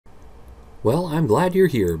Well, I'm glad you're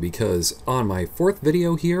here because on my fourth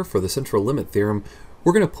video here for the central limit theorem,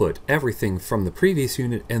 we're going to put everything from the previous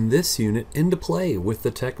unit and this unit into play with the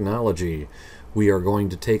technology. We are going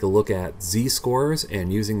to take a look at z-scores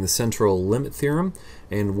and using the central limit theorem,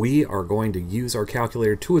 and we are going to use our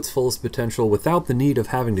calculator to its fullest potential without the need of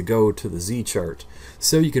having to go to the z-chart.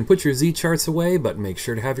 So you can put your z-charts away, but make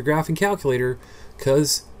sure to have your graphing calculator,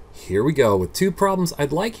 because here we go with two problems.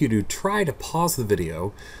 I'd like you to try to pause the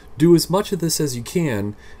video, do as much of this as you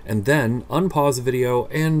can, and then unpause the video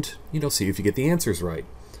and, see if you get the answers right.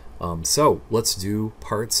 So let's do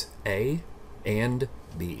parts A and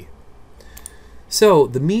B. So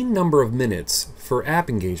the mean number of minutes for app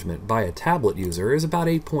engagement by a tablet user is about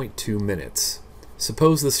 8.2 minutes.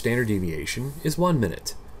 Suppose the standard deviation is 1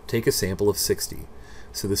 minute. Take a sample of 60.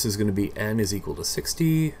 So this is going to be n is equal to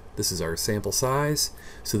 60. This is our sample size.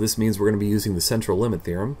 So this means we're going to be using the central limit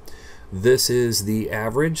theorem. This is the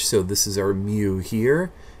average, so this is our mu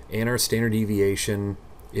here, and our standard deviation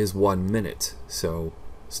is 1 minute. So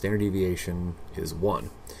standard deviation is 1.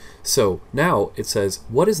 So now it says,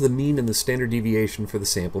 what is the mean and the standard deviation for the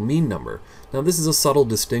sample mean number? Now this is a subtle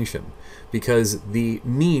distinction because the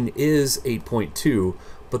mean is 8.2,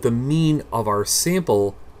 but the mean of our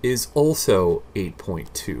sample is also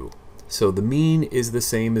 8.2. So the mean is the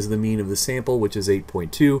same as the mean of the sample, which is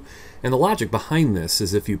 8.2. And the logic behind this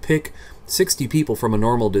is if you pick 60 people from a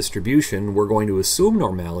normal distribution, we're going to assume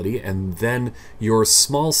normality, and then your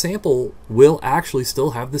small sample will actually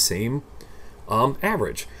still have the same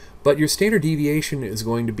average. But your standard deviation is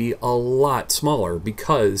going to be a lot smaller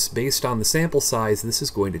because based on the sample size, this is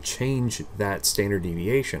going to change that standard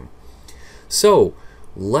deviation. So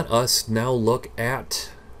let us now look at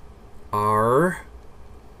our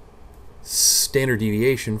standard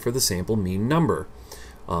deviation for the sample mean number.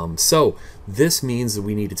 So this means that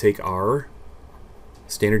we need to take our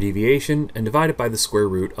standard deviation and divide it by the square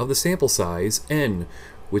root of the sample size, n,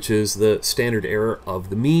 which is the standard error of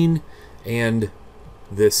the mean, and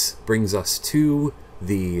this brings us to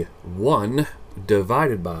the 1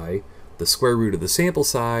 divided by the square root of the sample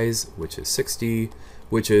size, which is 60,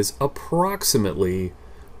 which is approximately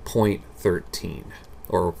 0.13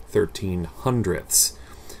 or 13 hundredths.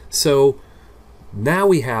 So now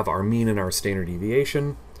we have our mean and our standard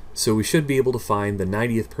deviation, so we should be able to find the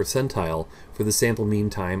 90th percentile for the sample mean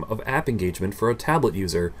time of app engagement for a tablet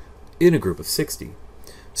user in a group of 60.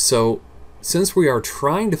 So since we are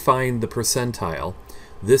trying to find the percentile,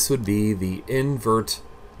 this would be the invert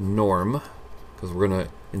norm, because we're going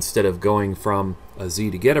to, instead of going from a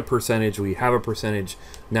z to get a percentage, we have a percentage,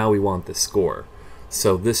 now we want the score.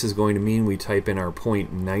 So this is going to mean we type in our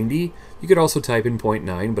 0.90. You could also type in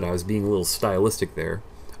 0.9, but I was being a little stylistic there.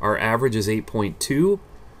 Our average is 8.2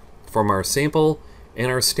 from our sample, and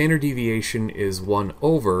our standard deviation is 1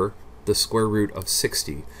 over the square root of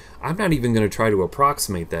 60. I'm not even going to try to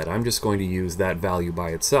approximate that. I'm just going to use that value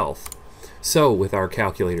by itself. So with our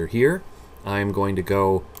calculator here, I'm going to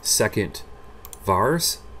go second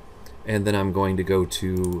vars, and then I'm going to go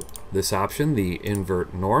to this option, the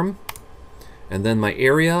invert norm. And then my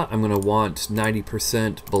area, I'm going to want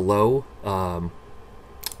 90% below,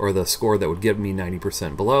 or the score that would give me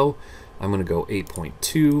 90% below. I'm going to go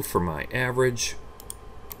 8.2 for my average.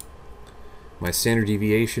 My standard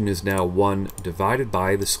deviation is now 1 divided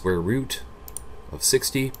by the square root of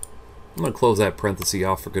 60. I'm going to close that parenthesis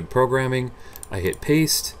off for good programming. I hit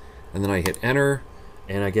paste, and then I hit enter,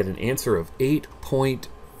 and I get an answer of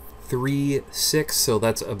 8.36, so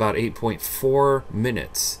that's about 8.4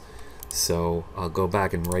 minutes. So I'll go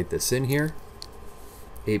back and write this in here.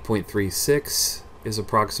 8.36 is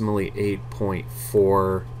approximately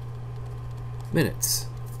 8.4 minutes.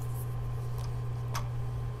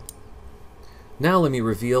 Now let me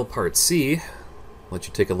reveal part C. Let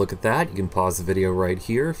you take a look at that. You can pause the video right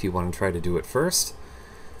here if you want to try to do it first.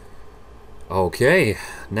 Okay,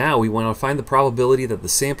 now we want to find the probability that the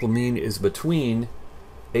sample mean is between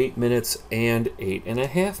 8 minutes and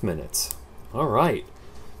 8.5 minutes. All right.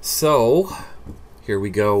 So here we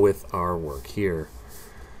go with our work here.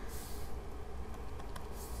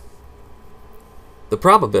 The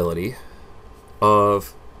probability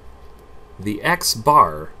of the x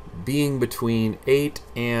bar being between 8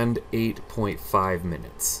 and 8.5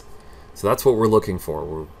 minutes. So that's what we're looking for.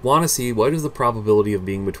 We want to see what is the probability of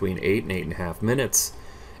being between 8 and 8.5 minutes,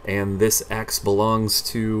 and this x belongs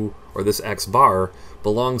to, or this x bar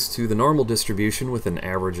belongs to the normal distribution with an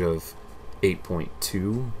average of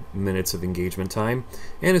 8.2 minutes of engagement time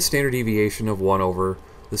and a standard deviation of 1 over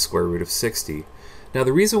the square root of 60. Now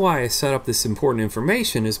the reason why I set up this important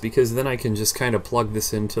information is because then I can just kind of plug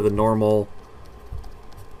this into the normal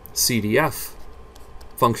CDF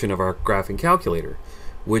function of our graphing calculator,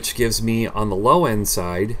 which gives me on the low end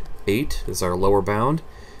side 8 is our lower bound,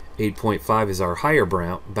 8.5 is our higher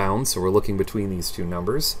bound, so we're looking between these two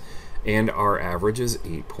numbers, and our average is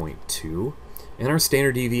 8.2, and our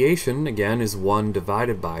standard deviation again is 1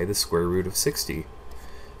 divided by the square root of 60.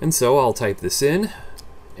 And so I'll type this in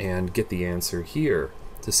and get the answer here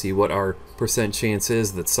to see what our percent chance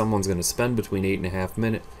is that someone's going to spend between 8 to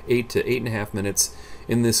 8.5 minutes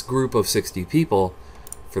in this group of 60 people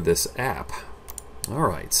for this app.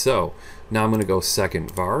 Alright, so now I'm going to go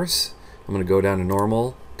second vars. I'm going to go down to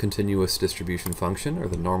normal continuous distribution function, or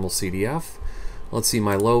the normal CDF. Let's see,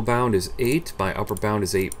 my low bound is 8, my upper bound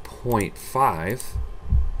is 8.5,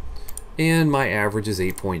 and my average is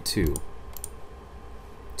 8.2.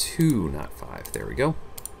 2, not 5, there we go.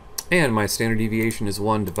 And my standard deviation is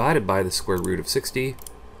 1 divided by the square root of 60.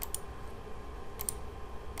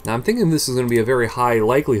 Now I'm thinking this is going to be a very high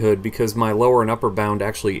likelihood because my lower and upper bound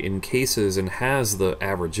actually encases and has the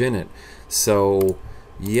average in it. So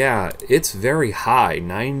yeah, it's very high,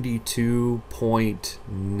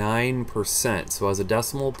 92.9%. So as a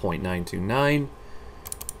decimal, 0.929,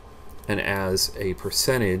 and as a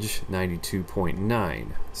percentage, 92.9.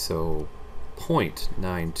 So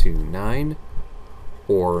 0.929,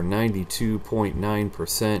 or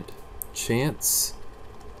 92.9% chance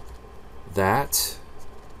that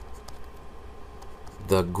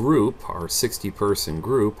the group, our 60-person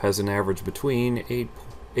group, has an average between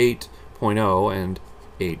 8.0 and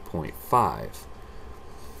 8.5.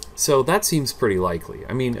 So that seems pretty likely.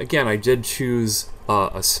 I mean, again, I did choose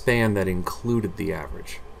a span that included the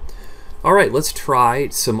average. All right, let's try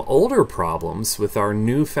some older problems with our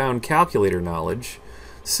newfound calculator knowledge.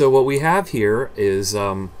 So what we have here is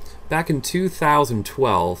back in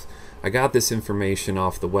 2012, I got this information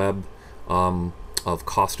off the web of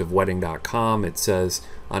costofwedding.com. It says,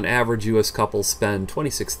 on average, U.S. couples spend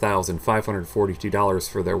 $26,542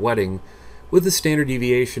 for their wedding, with a standard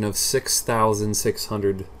deviation of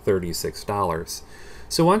 $6,636.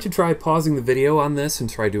 So why don't you try pausing the video on this and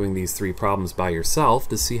try doing these 3 problems by yourself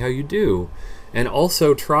to see how you do. And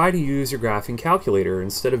also try to use your graphing calculator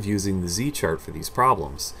instead of using the Z-chart for these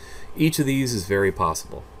problems. Each of these is very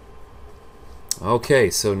possible. Okay,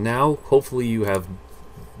 so now hopefully you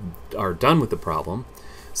are done with the problem.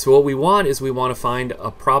 So what we want is we want to find a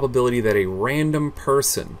probability that a random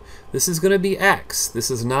person, this is going to be X, this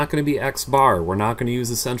is not going to be X bar, we're not going to use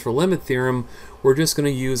the central limit theorem, we're just going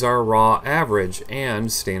to use our raw average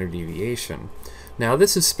and standard deviation. Now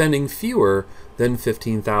this is spending fewer than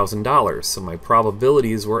 $15,000, so my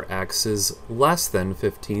probabilities were X is less than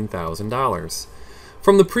 $15,000.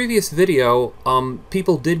 From the previous video,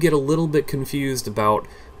 people did get a little bit confused about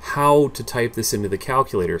how to type this into the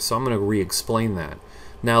calculator, so I'm going to re-explain that.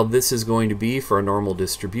 Now this is going to be for a normal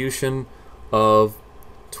distribution of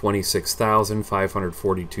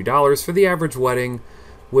 $26,542 for the average wedding,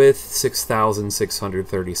 with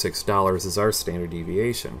 $6,636 as our standard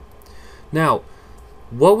deviation. Now,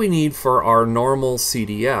 what we need for our normal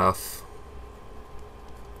CDF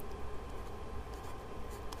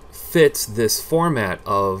fits this format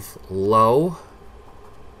of low,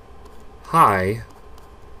 high,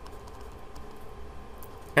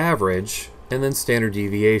 average, and then standard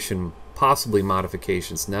deviation, possibly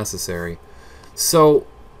modifications necessary. So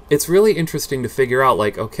it's really interesting to figure out,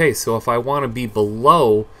 like, okay, so if I want to be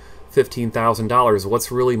below $15,000,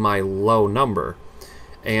 what's really my low number?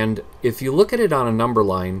 And if you look at it on a number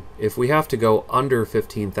line, if we have to go under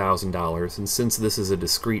 $15,000, and since this is a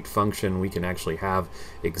discrete function, we can actually have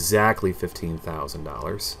exactly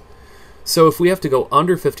 $15,000. So if we have to go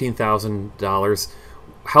under $15,000,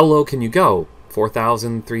 how low can you go?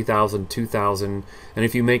 4,000, 3,000, 2,000, and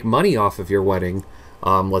if you make money off of your wedding,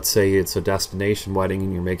 let's say it's a destination wedding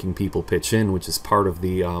and you're making people pitch in, which is part of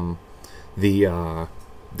the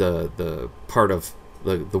part of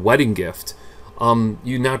the wedding gift.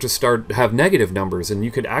 You now just have negative numbers, and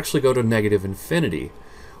you could actually go to negative infinity.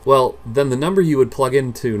 Well, then the number you would plug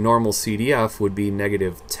into normal CDF would be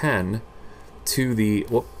negative 10 to the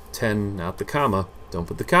 10, not the comma. Don't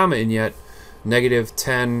put the comma in yet. Negative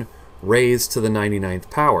 10 raised to the 99th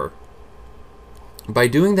power. By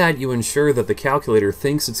doing that, you ensure that the calculator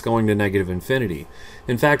thinks it's going to negative infinity.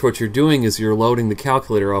 In fact, what you're doing is you're loading the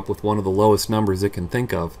calculator up with one of the lowest numbers it can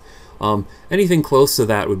think of. Anything close to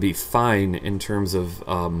that would be fine in terms of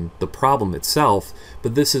the problem itself,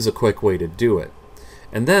 but this is a quick way to do it.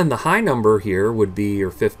 And then the high number here would be your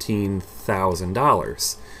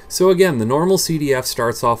 $15,000. So again, the normal CDF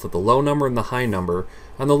starts off with the low number and the high number,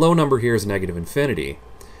 and the low number here is negative infinity.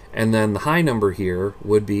 And then the high number here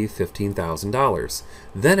would be $15,000.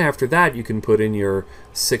 Then after that, you can put in your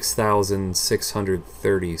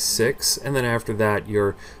 6,636, and then after that,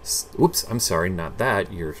 your, whoops, I'm sorry, not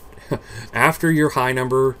that, your, after your high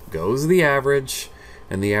number goes the average,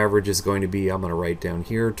 and the average is going to be, I'm going to write down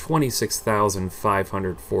here,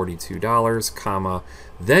 $26,542, comma,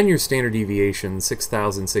 then your standard deviation,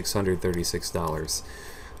 $6,636.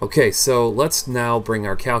 Okay, so let's now bring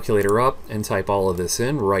our calculator up and type all of this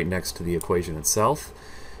in right next to the equation itself.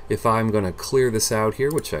 If I'm going to clear this out here,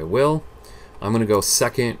 which I will, I'm going to go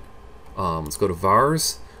second, let's go to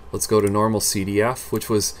vars, let's go to normal CDF, which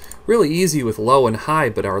was really easy with low and high,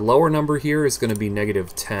 but our lower number here is going to be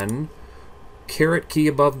negative 10. Caret key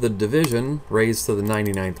above the division raised to the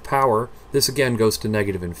 99th power. This again goes to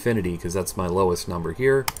negative infinity because that's my lowest number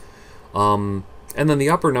here. And then the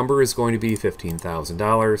upper number is going to be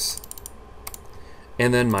 $15,000.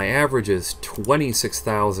 And then my average is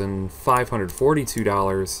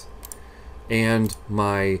 $26,542. And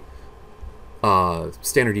my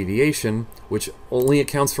standard deviation, which only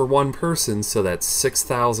accounts for one person, so that's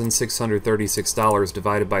 $6,636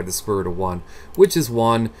 divided by the square root of 1, which is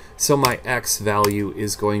 1. So my x value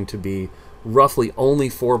is going to be roughly only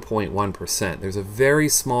 4.1%. There's a very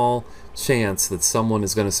small chance that someone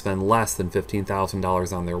is going to spend less than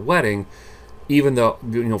 $15,000 on their wedding, even though,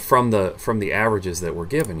 you know, from the averages that we're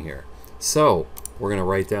given here. So we're going to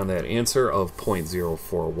write down that answer of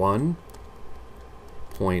 0.041,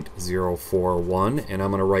 and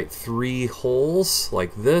I'm going to write 3 holes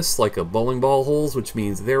like this, like a bowling ball holes, which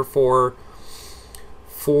means therefore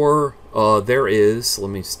there is, let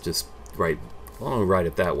me just write, let me write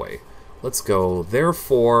it that way. Let's go,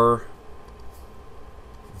 therefore,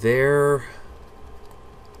 there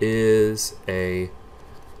is a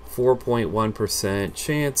 4.1%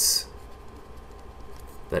 chance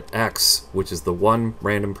that X, which is the one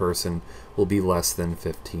random person, will be less than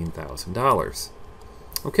 $15,000.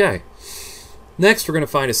 Okay, next we're going to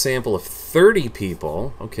find a sample of 30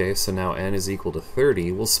 people. Okay, so now N is equal to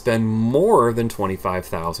 30. Will spend more than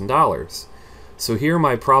 $25,000. So here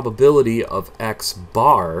my probability of X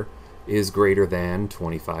bar is greater than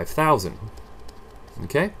 25,000.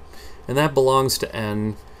 Okay, and that belongs to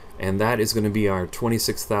N, and that is going to be our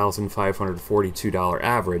 $26,542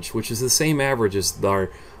 average, which is the same average as our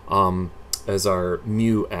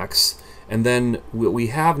mu X. And then what we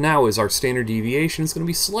have now is our standard deviation is going to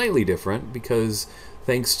be slightly different because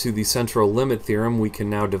thanks to the central limit theorem, we can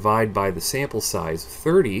now divide by the sample size of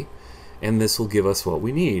 30, and this will give us what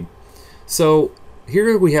we need. So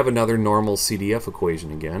here we have another normal CDF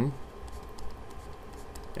equation again.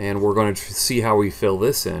 And we're going to see how we fill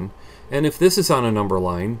this in. And if this is on a number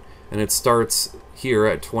line, and it starts here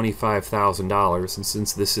at $25,000, and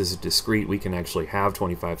since this is discrete, we can actually have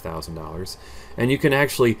 $25,000. And you can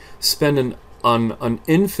actually spend an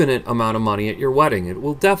infinite amount of money at your wedding. It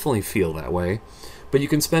will definitely feel that way. But you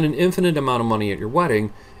can spend an infinite amount of money at your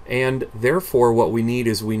wedding, and therefore what we need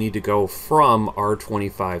is we need to go from our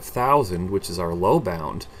 25,000, which is our low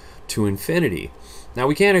bound, to infinity. Now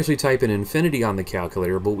we can't actually type in infinity on the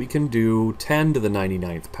calculator, but we can do 10 to the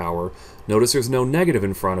 99th power. Notice there's no negative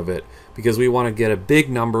in front of it because we want to get a big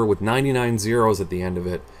number with 99 zeros at the end of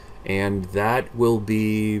it, and that will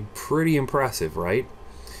be pretty impressive, right?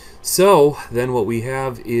 So then what we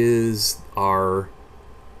have is our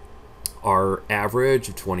average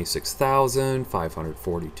of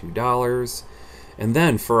 $26,542. And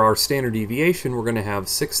then for our standard deviation, we're going to have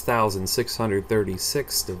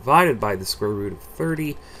 6,636 divided by the square root of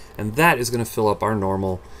 30, and that is going to fill up our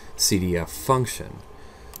normal CDF function.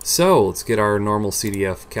 So let's get our normal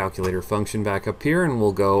CDF calculator function back up here, and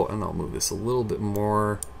we'll go, and I'll move this a little bit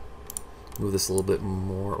more,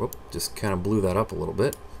 Oop, just kind of blew that up a little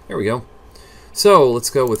bit. There we go. So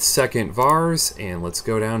let's go with second vars, and let's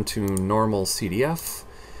go down to normal CDF.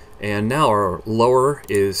 And now our lower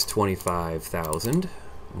is 25,000.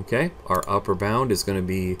 Okay, our upper bound is going to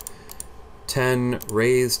be 10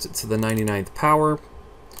 raised to the 99th power.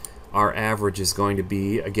 Our average is going to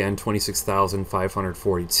be, again,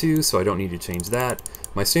 26,542, so I don't need to change that.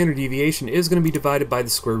 My standard deviation is going to be divided by the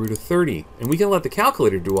square root of 30. And we can let the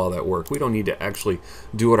calculator do all that work. We don't need to actually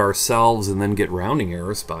do it ourselves and then get rounding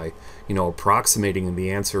errors by, you know, approximating the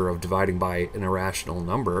answer of dividing by an irrational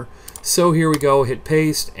number. So here we go, hit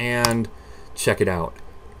paste, and check it out.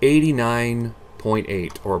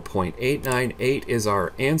 89.8, or 0.898 is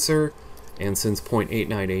our answer. And since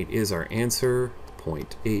 0.898 is our answer,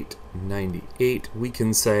 0.898, we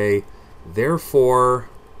can say, therefore,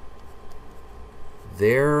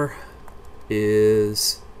 there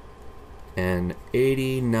is an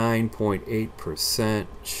 89.8%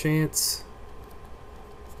 chance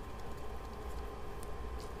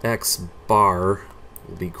X bar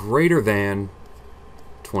will be greater than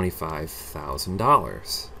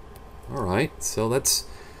 $25,000. All right, so that's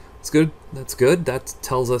good. That's good. That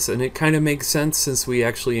tells us, and it kind of makes sense since we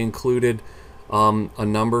actually included a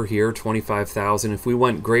number here, 25,000. If we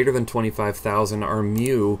went greater than 25,000, our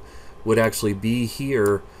mu would actually be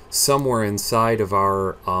here somewhere inside of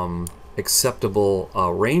our acceptable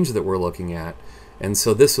range that we're looking at. And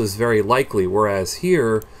so this was very likely, whereas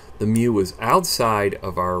here the mu is outside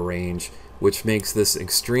of our range, which makes this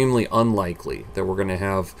extremely unlikely that we're going to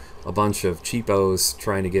have a bunch of cheapos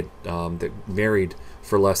trying to get married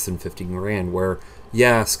for less than 15 grand, where,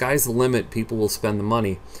 yeah, sky's the limit, people will spend the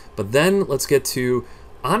money. But then let's get to,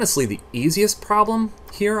 honestly, the easiest problem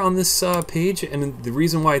here on this page, and the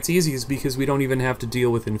reason why it's easy is because we don't even have to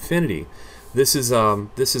deal with infinity. This is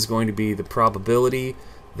going to be the probability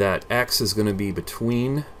that x is going to be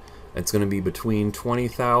between, it's going to be between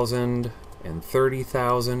 20,000 and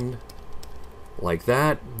 30,000, like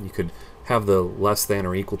that. You could have the less than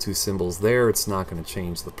or equal to symbols there. It's not going to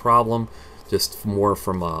change the problem, just more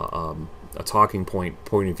from a talking point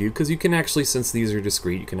of view, because you can actually, since these are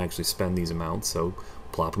discrete, you can actually spend these amounts, so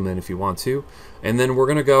plop them in if you want to. And then we're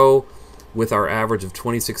going to go with our average of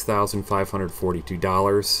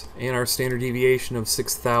 $26,542 and our standard deviation of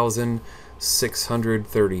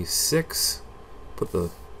 6,636. Put the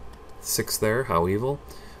 6 there, how evil.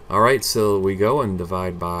 Alright, so we go and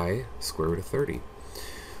divide by square root of 30.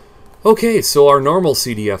 Okay, so our normal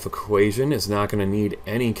CDF equation is not going to need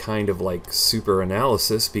any kind of like super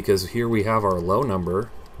analysis, because here we have our low number,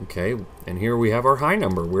 okay, and here we have our high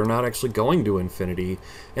number. We're not actually going to infinity.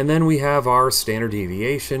 And then we have our standard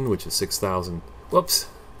deviation, which is 6,000, whoops,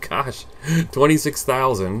 gosh,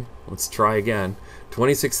 26,000, let's try again,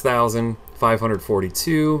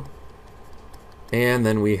 26,542, and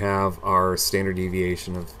then we have our standard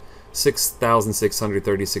deviation of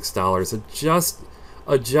 $6,636,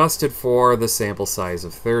 adjusted for the sample size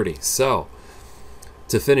of 30. So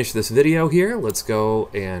to finish this video here, let's go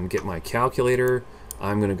and get my calculator.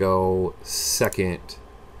 I'm going to go second,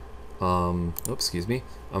 I'm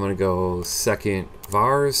going to go second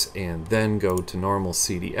vars and then go to normal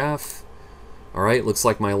CDF. Alright, looks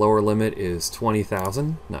like my lower limit is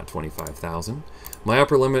 20,000, not 25,000. My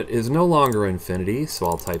upper limit is no longer infinity, so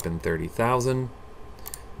I'll type in 30,000.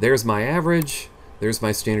 There's my average. There's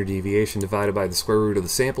my standard deviation divided by the square root of the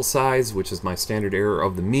sample size, which is my standard error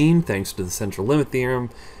of the mean, thanks to the central limit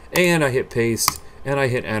theorem. And I hit paste, and I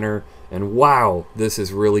hit enter, and wow, this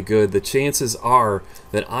is really good. The chances are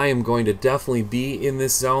that I am going to definitely be in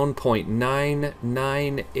this zone,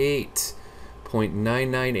 0.998.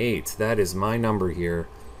 0.998, that is my number here.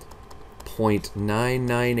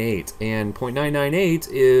 0.998, and 0.998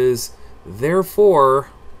 is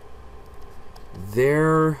therefore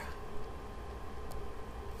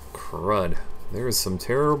crud. There is some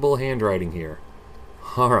terrible handwriting here.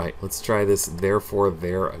 Alright, let's try this therefore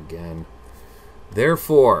there again.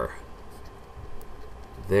 Therefore,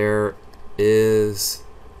 there is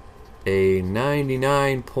a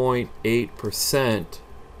 99.8%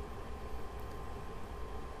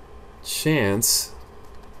 chance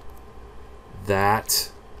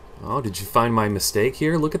that, oh, did you find my mistake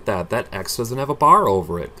here? Look at that. That X doesn't have a bar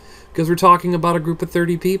over it, because we're talking about a group of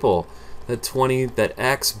 30 people. That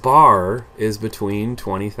X bar is between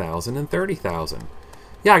 20,000 and 30,000.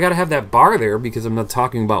 Yeah, I gotta have that bar there because I'm not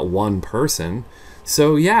talking about one person.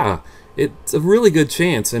 So yeah, it's a really good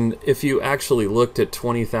chance. And if you actually looked at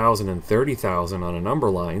 20,000 and 30,000 on a number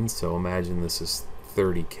line, so imagine this is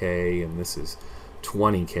 30K and this is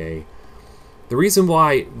 20K. The reason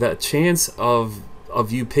why the chance of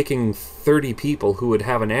you picking 30 people who would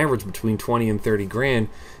have an average between 20 and 30 grand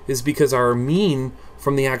is because our mean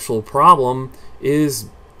from the actual problem is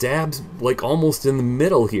dabs like almost in the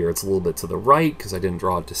middle here. It's a little bit to the right because I didn't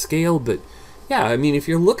draw it to scale, but yeah, I mean, if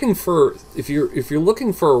you're looking for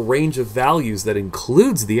a range of values that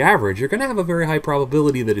includes the average, you're going to have a very high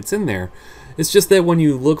probability that it's in there. It's just that when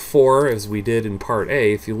you look for, as we did in part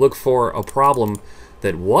A, if you look for a problem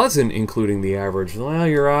that wasn't including the average, well,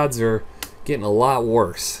 your odds are getting a lot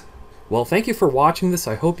worse. Well, thank you for watching this.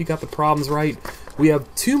 I hope you got the problems right. We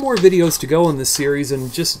have 2 more videos to go in this series,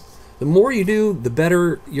 and just the more you do, the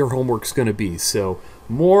better your homework's going to be. So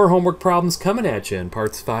more homework problems coming at you in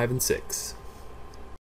parts 5 and 6.